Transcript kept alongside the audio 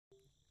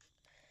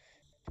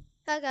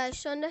Hi guys,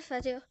 so in this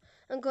video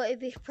I'm going to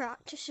be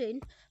practicing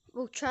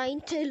while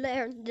trying to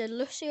learn the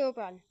lucio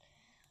run.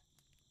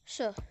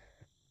 So,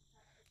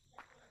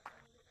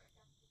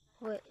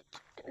 wait,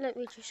 let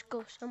me just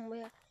go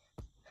somewhere.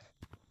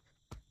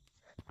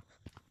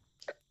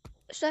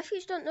 So if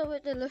you don't know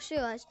what the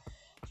lucio is,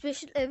 it's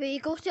basically where you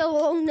go to a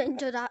long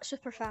ninja that's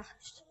super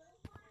fast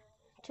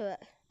to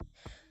it.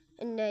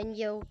 And then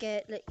you'll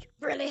get like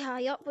really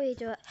high up when you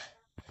do it.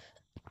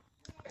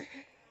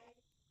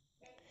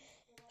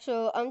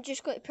 So I'm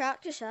just going to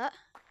practice that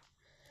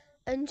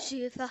and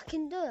see if I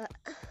can do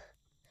it.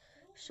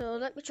 So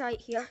let me try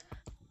it here.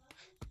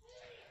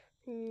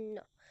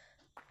 No.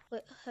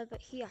 Wait, how about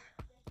here?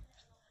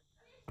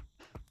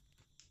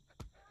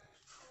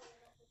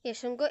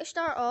 Yes, I'm going to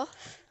start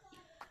off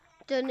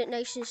doing it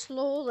nice and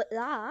slow like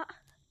that.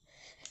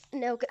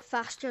 And they'll get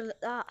faster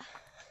like that.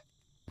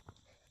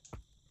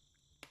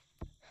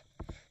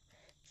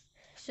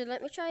 So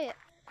let me try it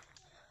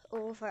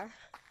over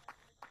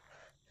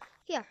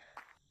here.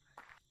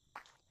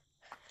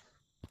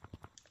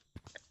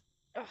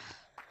 Ugh.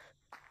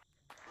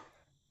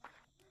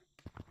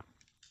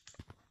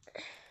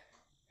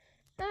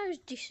 That was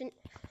decent.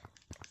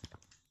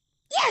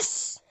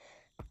 Yes!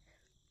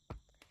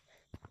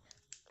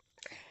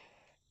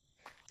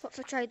 What if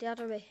I tried the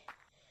other way?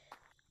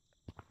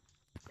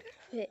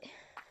 Wait.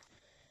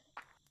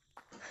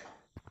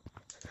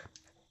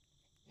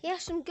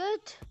 Yes, I'm good.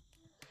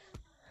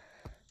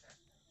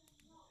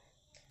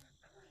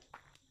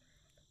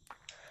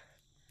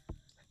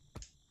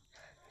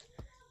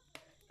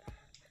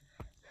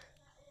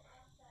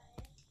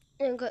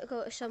 I'm going to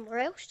go to somewhere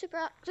else to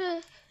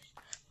practice.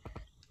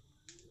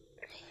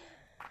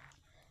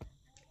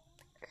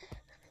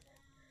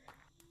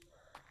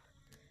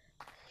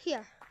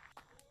 Here.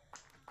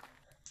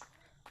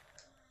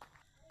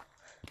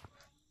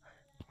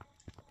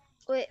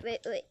 Wait.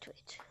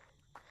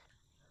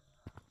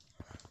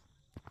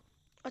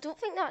 I don't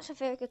think that's a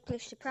very good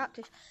place to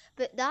practice,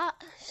 but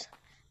that's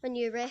when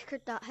you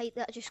record that height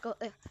that I just got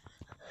there.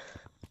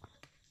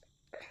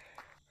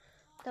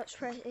 That's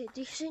pretty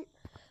decent.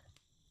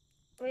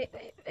 Wait.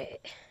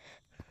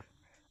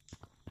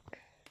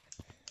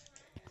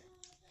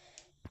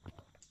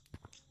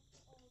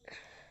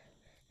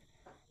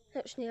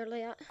 That's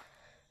nearly it.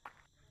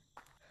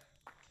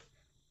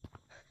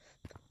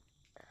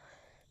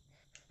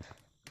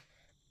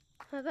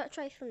 I better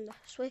try from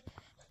this way.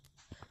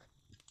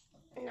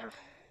 No.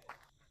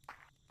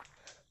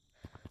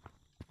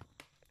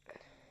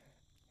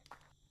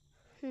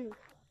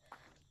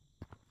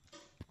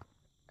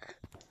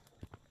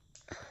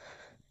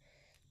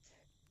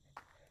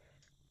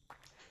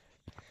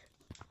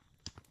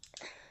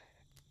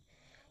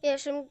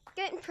 Yes, I'm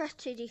getting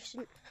pretty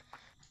decent.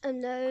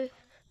 I'm now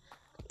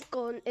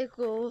going to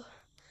go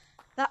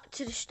back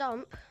to the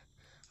stump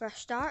where I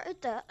started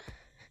it.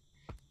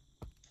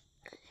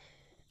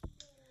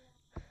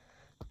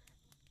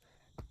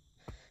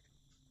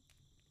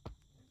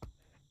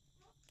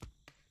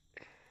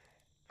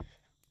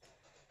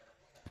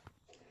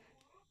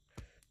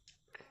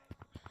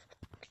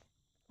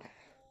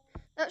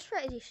 That's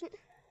pretty decent.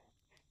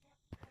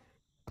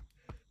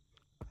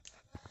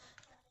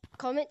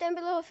 Comment down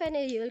below if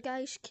any of you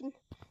guys can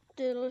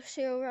do the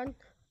lucio run.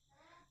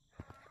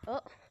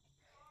 Oh.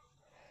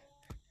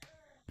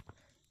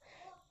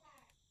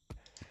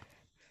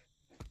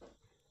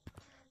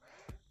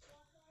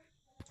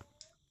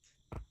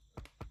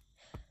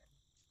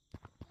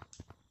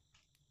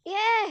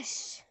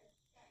 Yes!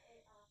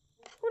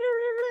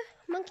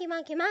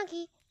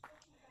 Monkey.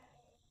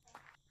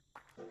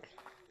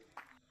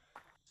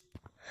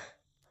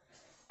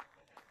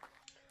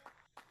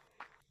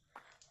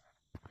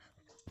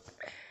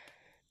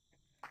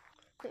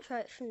 Let's try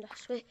it from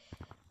this way.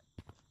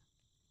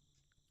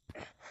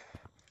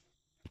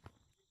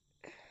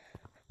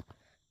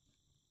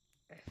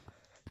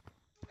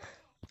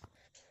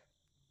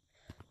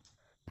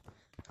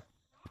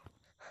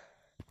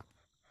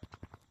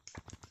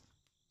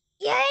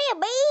 Yeah,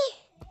 boy!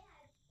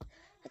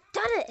 I've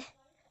done it!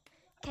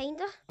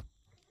 Kinda.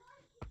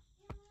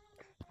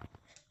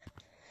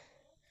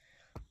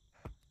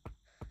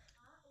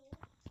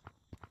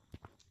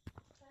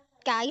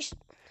 Guys,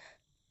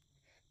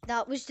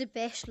 that was the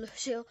best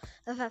lucio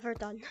I've ever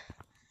done.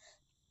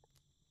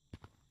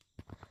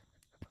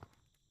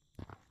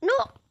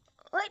 No!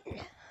 What?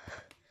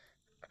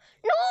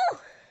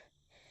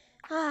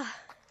 No!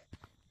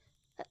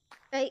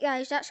 Right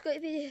guys, that's going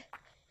to be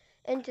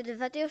the end of the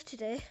video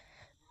today.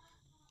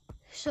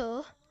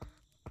 So,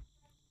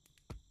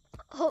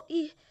 hope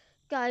you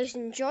guys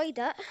enjoyed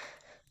it.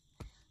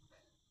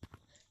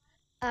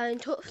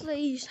 And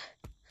hopefully you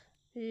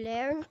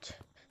learned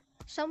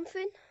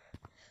something.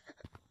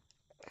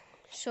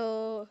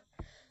 So,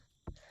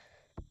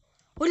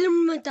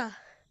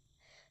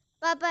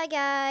 bye bye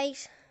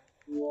guys.